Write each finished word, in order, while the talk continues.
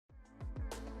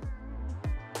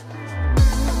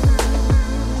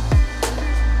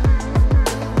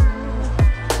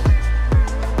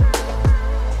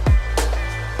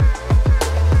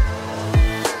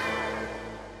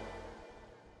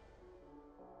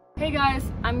Hey guys,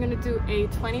 I'm gonna do a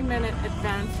 20-minute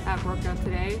advanced ab workout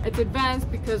today. It's advanced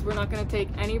because we're not gonna take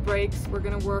any breaks. We're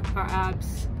gonna work our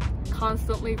abs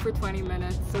constantly for 20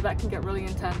 minutes, so that can get really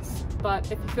intense.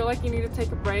 But if you feel like you need to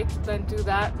take a break, then do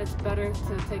that. It's better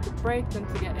to take a break than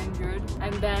to get injured.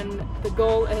 And then the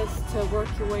goal is to work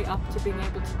your way up to being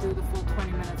able to do the full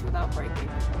 20 minutes without breaking.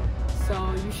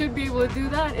 So you should be able to do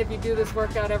that if you do this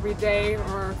workout every day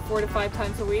or 4 to 5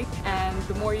 times a week. And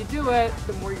the more you do it,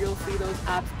 the more you'll see those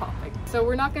abs popping. So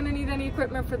we're not gonna need any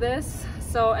equipment for this.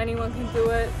 So anyone can do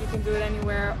it. You can do it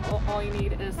anywhere. All you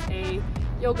need is a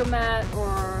yoga mat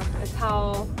or a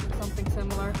towel or something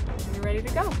similar, and you're ready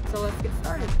to go. So let's get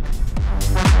started.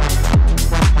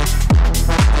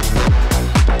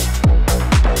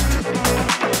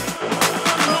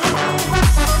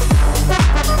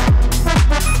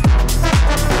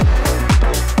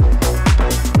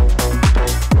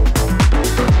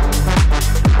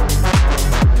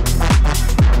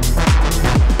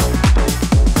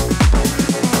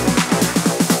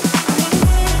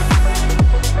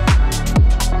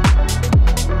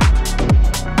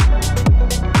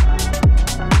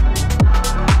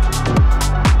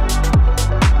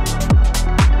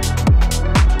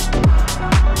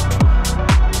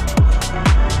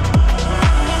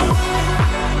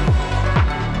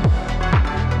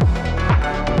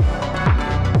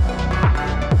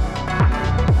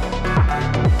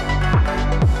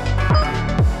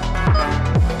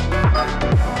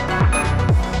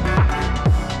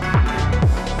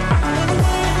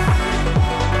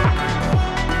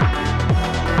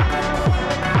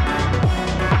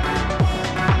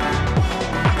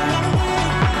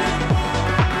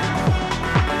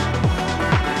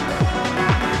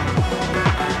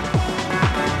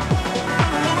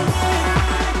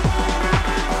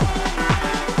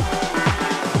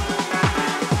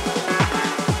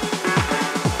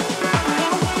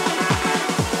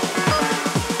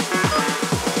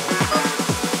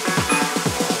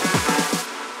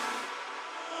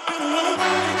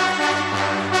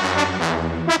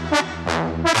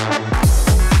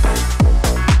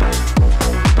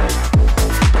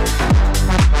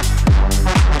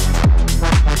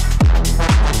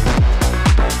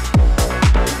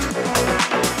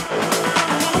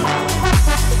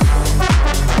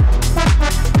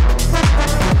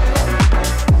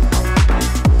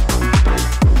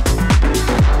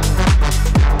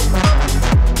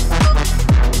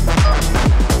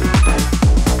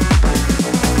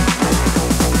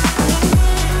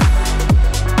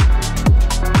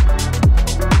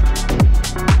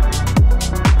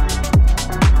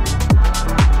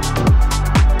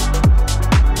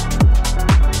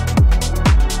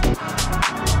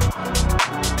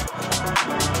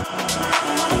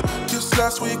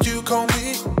 Last week you called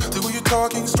me, the way you're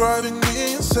talking's driving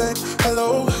me insane.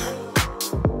 Hello.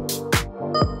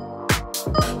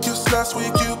 Just last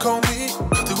week you called me,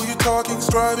 the way you're talking's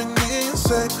driving me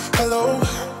insane. Hello.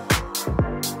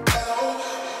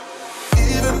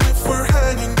 Even if we're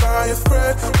hanging by a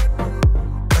thread,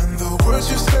 and the words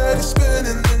you said is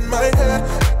spinning in my head,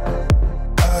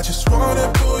 I just wanna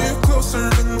pull you closer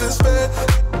in this bed.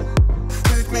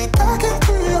 Take me back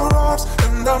into your arms,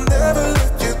 and I'll never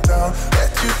let you down.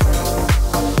 Let you down,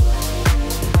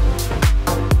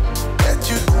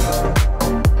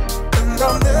 and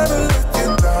I'll never let you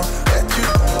down. Let you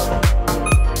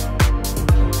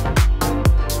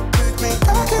take me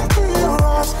back into your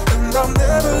arms, and I'll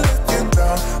never let you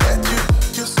down. Let you.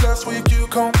 Just last week you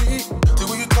called me, the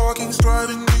way you're talking's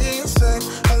driving me insane.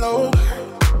 Hello.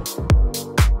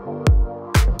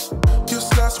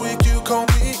 Just last week you called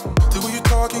me, the way you're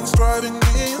talking's driving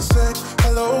me insane.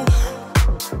 Hello.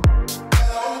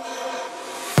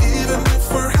 Even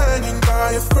if we're hanging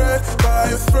by a thread,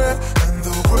 and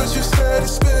the words you said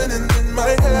is spinning in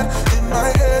my head,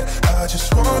 I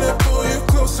just wanna pull you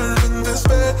closer in this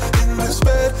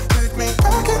bed, take me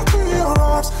back into your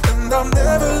arms, and I'll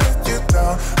never let you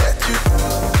down, let you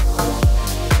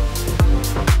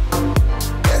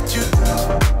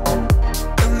down,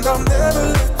 and I'll never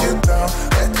let you down,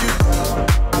 let you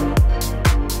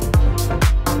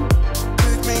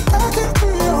take me back into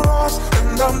your arms,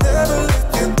 and I'll never let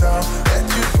you down, let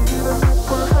you. Even if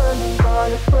we're hanging by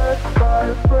a thread,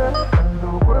 and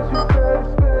the words you said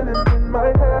is spinning in my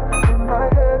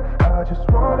head, I just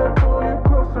wanna pull you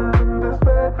closer in this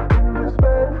bed,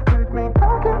 take me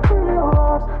back into your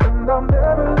arms, and I'll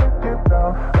never let you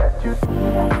down.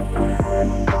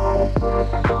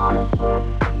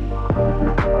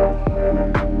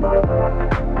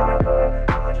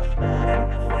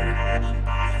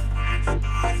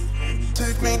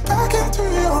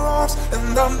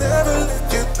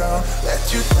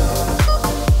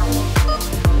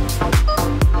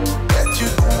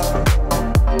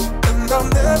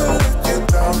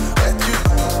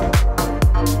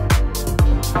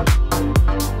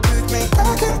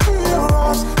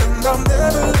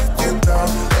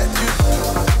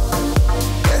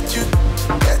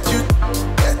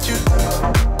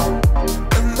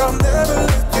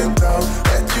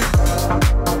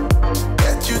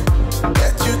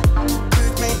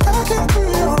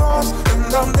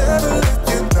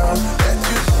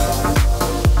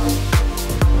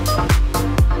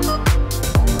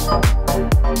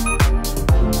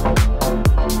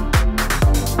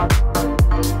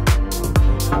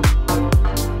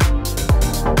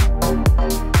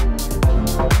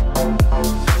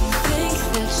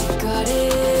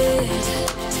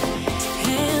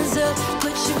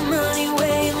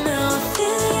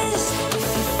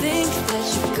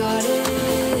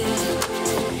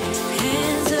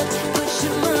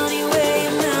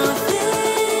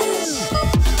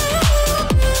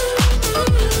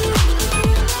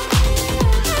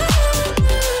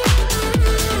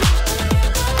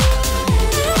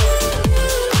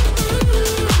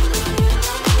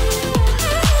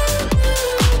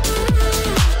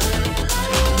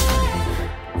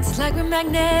 like we're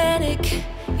magnetic.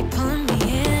 You're pulling me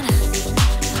in.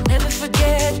 I'll never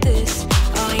forget this.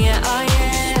 Oh yeah, oh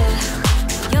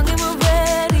yeah. Young and we're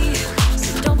ready,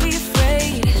 so don't be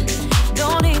afraid.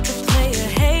 Don't hate the player,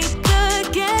 hate the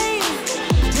game.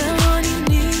 Down on your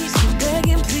knees, you're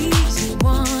begging, please, you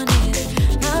want it.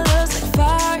 My love's like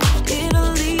fire,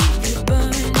 it'll leave you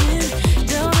burning.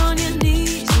 Down on your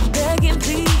knees, you're begging,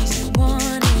 please, you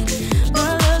want it.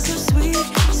 My love's so sweet,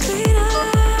 sweeter.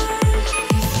 If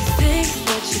you think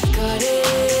that you got it,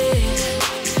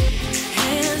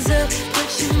 hands up, put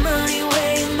your money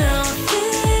where your mouth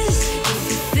is. If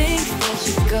you think that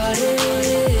you got it,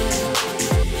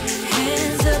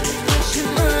 hands up, put your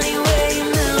money where your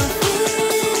mouth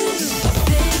is.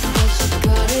 If you think that you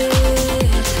got it,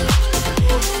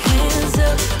 hands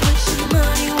up, put your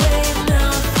money where your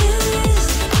mouth is.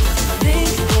 If you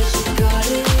think that you got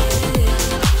it,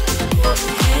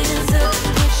 hands up,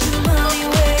 put your money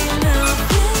where your mouth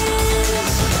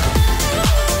is. If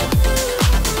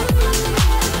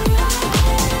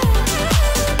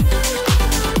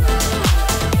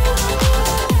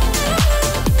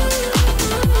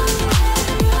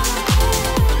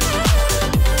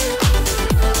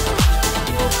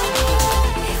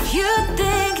you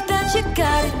think that you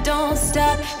got it, don't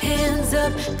stop. Hands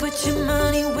up, put your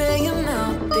money where your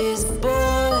mouth is,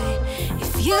 boy.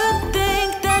 If you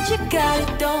think that you got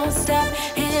it, don't stop.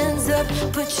 Hands up,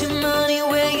 put your money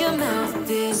where your mouth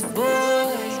is, boy.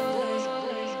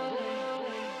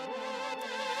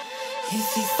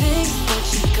 If you think that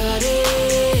you got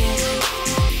it,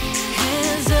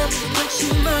 hands up, put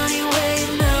your money where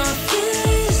your mouth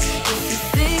is. If you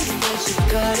think that you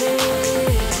got it,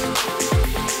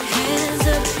 hands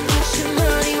up, put your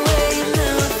money where your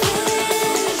mouth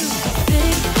is. If you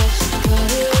think that you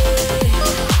got it,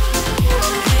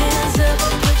 hands up,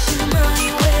 put your money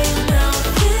where your mouth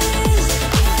is.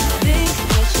 If you think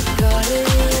that you got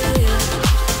it,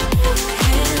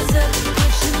 hands up,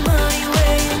 put your money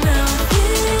where your mouth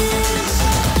is.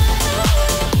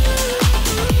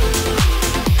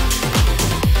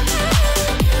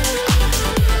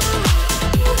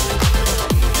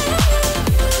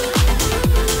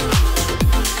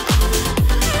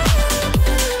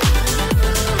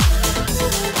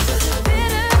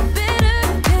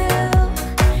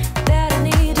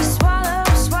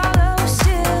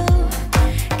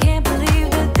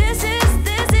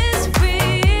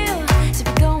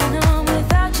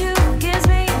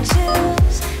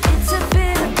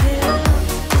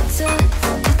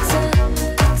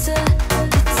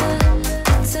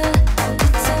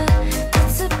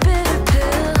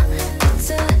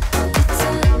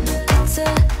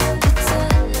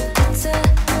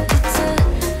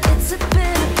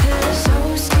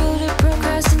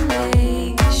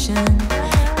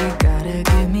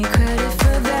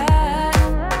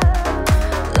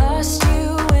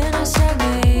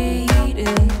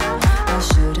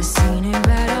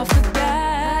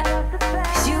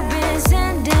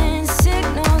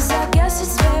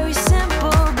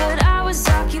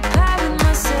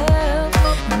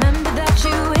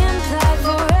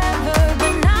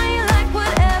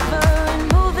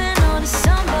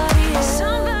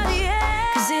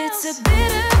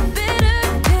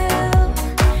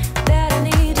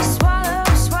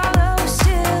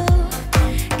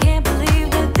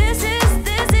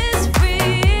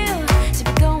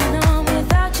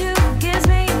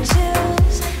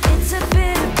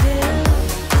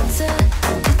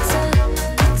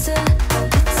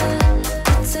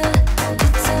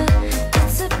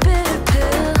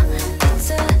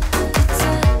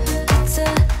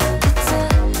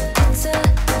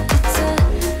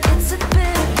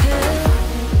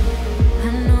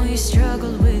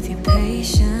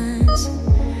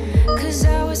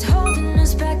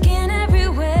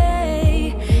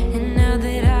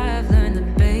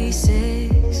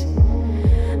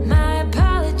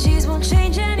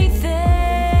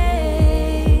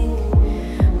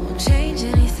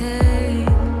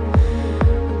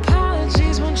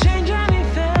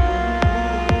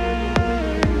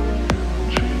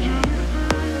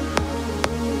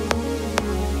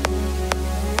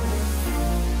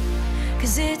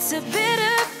 It's a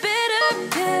bitter, bitter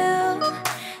pill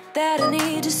that I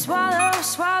need to swallow,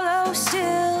 swallow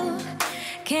still.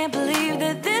 Can't believe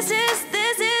that this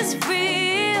is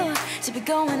real. To be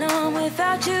going on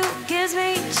without you gives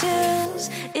me chills.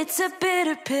 It's a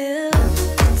bitter pill.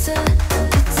 It's a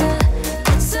bitter pill.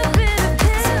 It's a bitter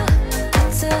pill.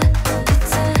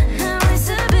 Yeah, it's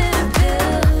a bitter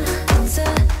pill.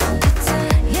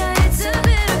 Yeah, it's a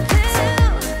bitter pill.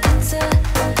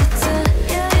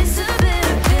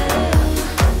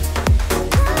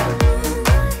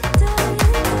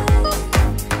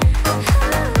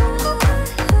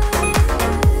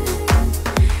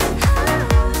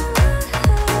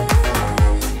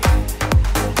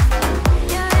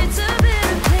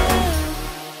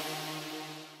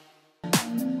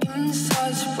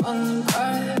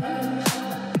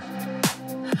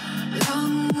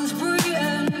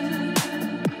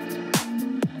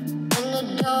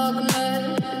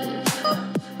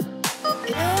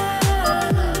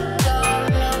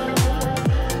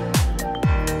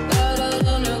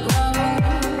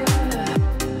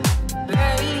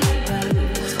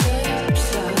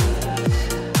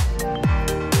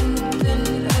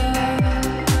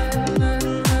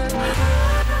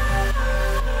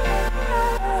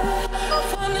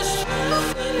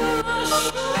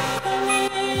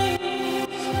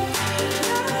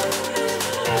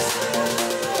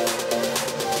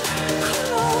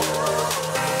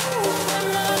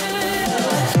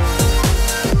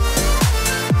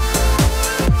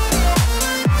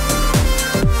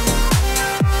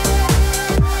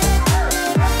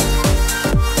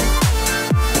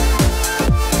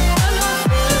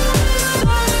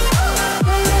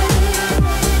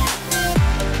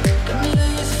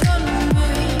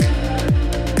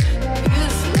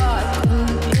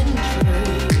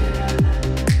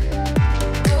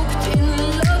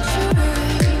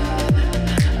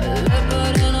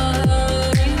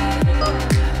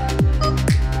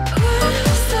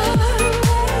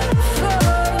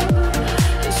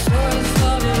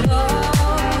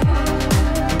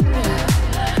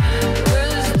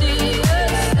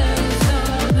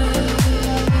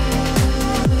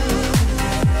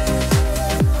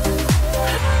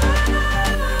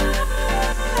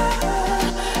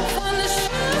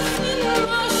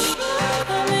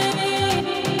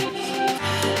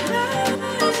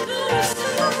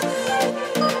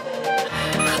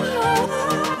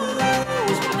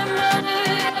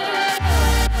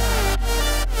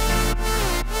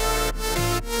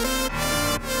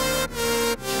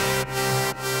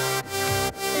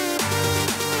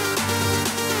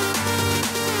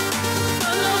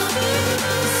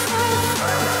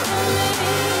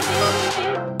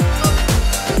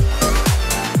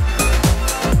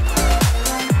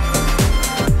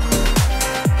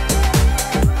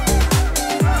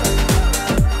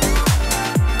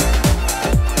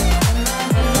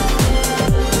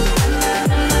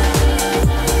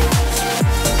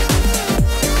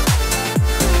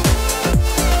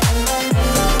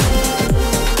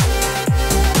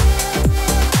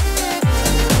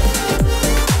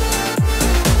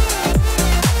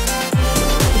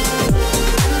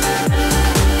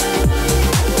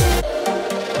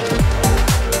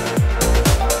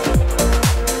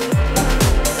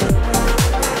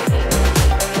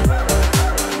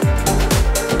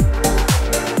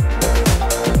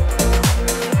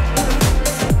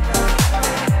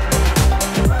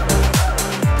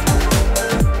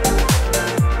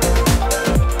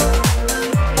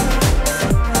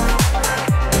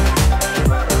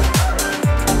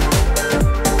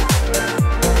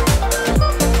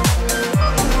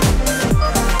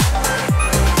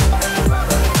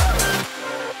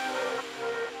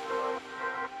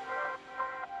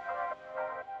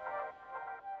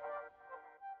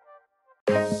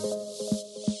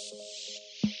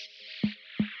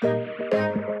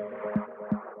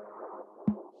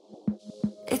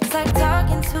 It's like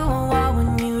talking to a wall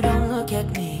when you don't look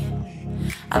at me.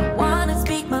 I wanna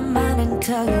speak my mind and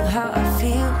tell you how I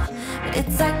feel, but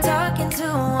it's like talking to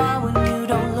a wall when you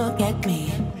don't look at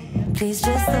me. Please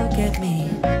just look at me.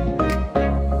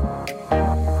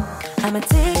 I'm a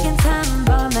ticking time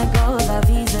bomb that goes off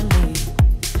easily.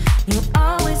 You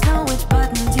always know which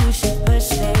buttons you should push,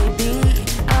 baby.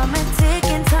 I'm a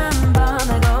ticking time bomb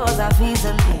that goes off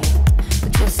easily,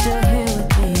 but you're still here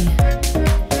with me.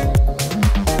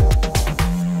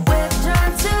 We're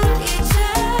drawn to each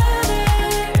other.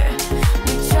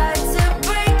 We try to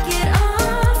break it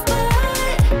off,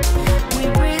 but we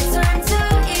return to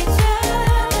each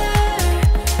other.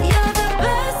 You're the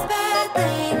best bad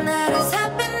thing that has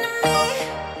happened to me.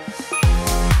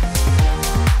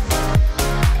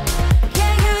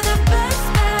 Yeah, you're the best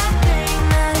bad thing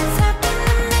that has happened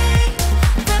to me.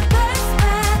 The best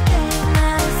bad thing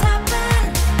that has happened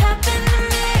to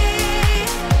me.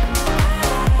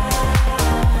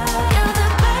 You're the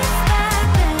best bad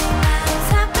thing that has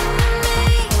happened to me.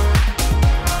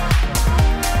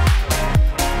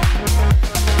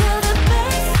 You're the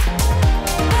best,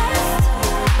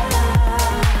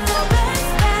 the best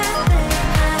bad thing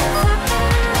that has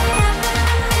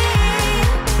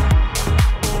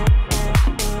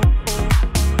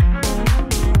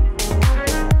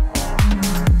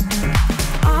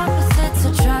Opposites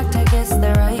attract, I guess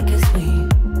they're right, 'cause we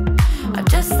are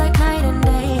just like night and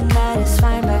day, and that is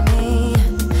fine by me.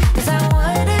 'Cause I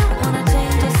wouldn't wanna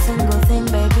change a single thing,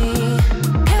 baby.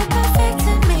 You're perfect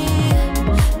to me,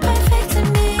 perfect to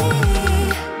me.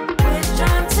 We're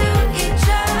drawn to each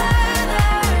other.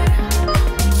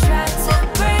 We try to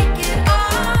break it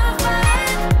off,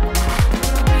 but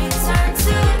return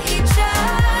to each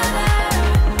other.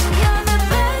 You're the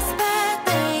best bad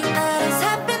thing that has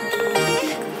happened to me.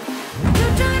 You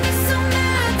drive me so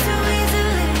mad too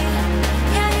easily.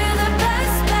 Yeah, you're the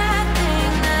best bad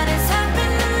thing that has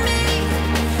happened to me.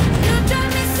 You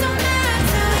drive me so mad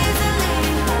too easily.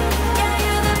 Yeah,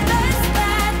 you're the best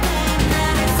bad thing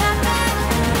that has happened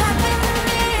to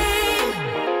me.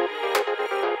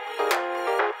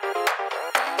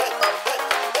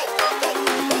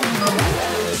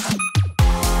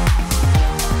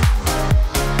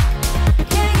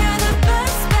 Yeah, you're the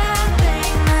best bad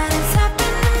thing that has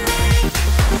happened to me.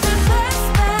 The best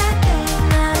bad thing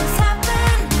that has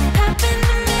happened to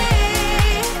me.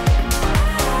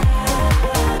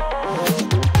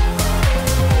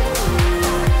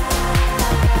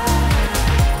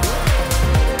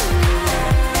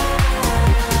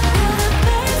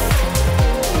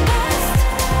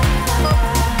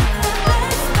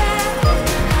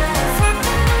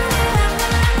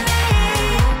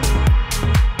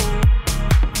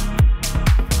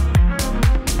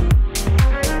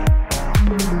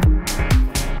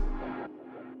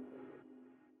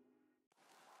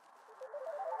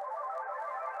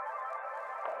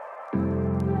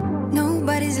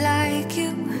 Nobody's like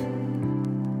you.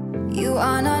 You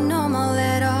are not normal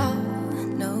at all.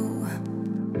 No,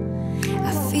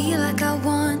 I feel like I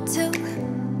want to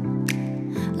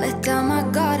let down my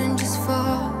guard and just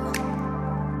fall.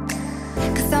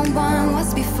 'Cause someone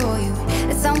was before you,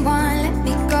 and someone let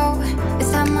me go.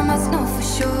 This time I must know for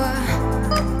sure.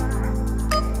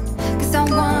 'Cause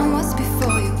someone was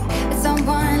before you, and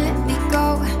someone let me go.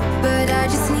 But I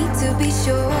just need to be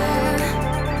sure.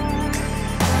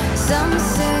 Some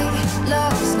say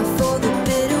love's not for the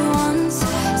bitter ones.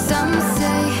 Some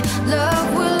say love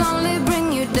will only bring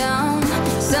you down.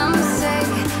 Some say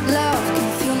love can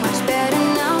feel much better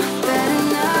now, better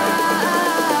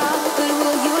now. But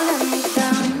will you let me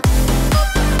down?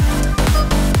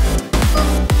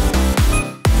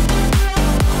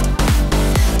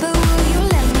 But will you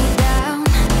let me down?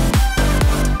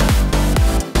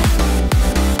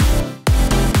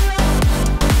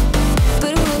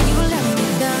 But will you let me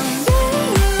down?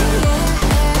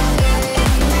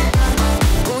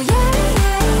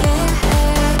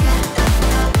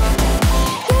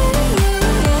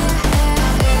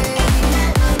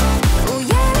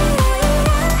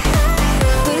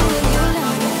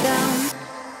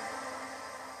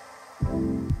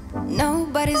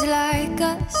 Nobody's like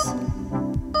us.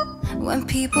 When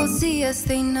people see us,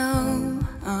 they know.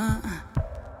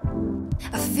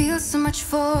 I feel so much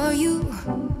for you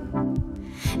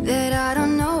that I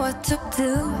don't know what to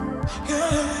do.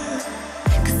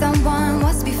 'Cause someone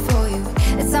was before you,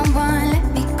 and someone let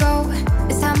me go.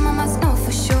 This time I must know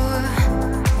for sure.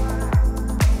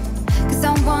 'Cause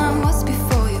someone was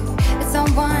before you, and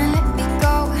someone let me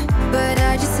go. But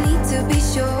I just need to be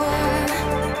sure.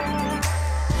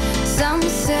 Some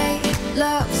say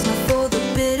love's not for the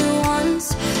bitter ones.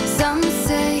 Some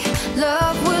say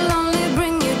love will only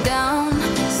bring you down.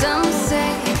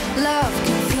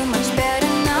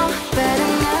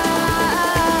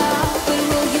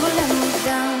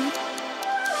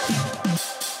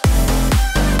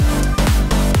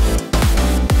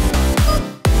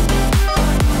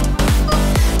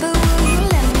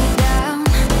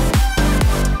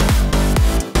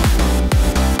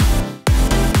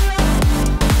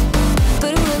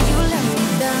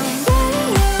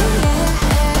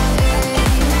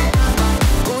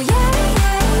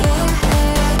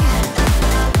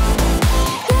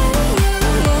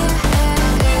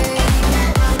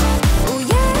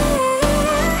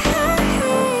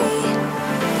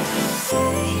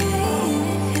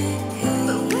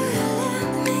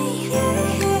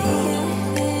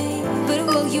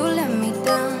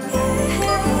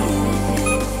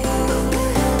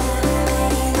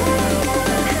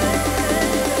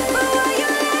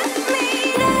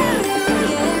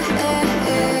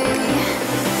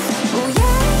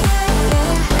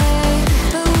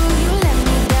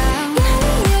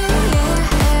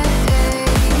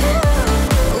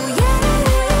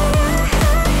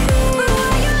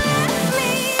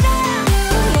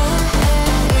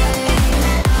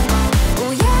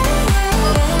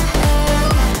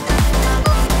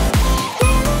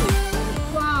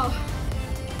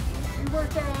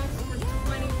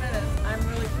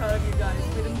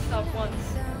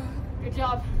 Good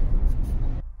job.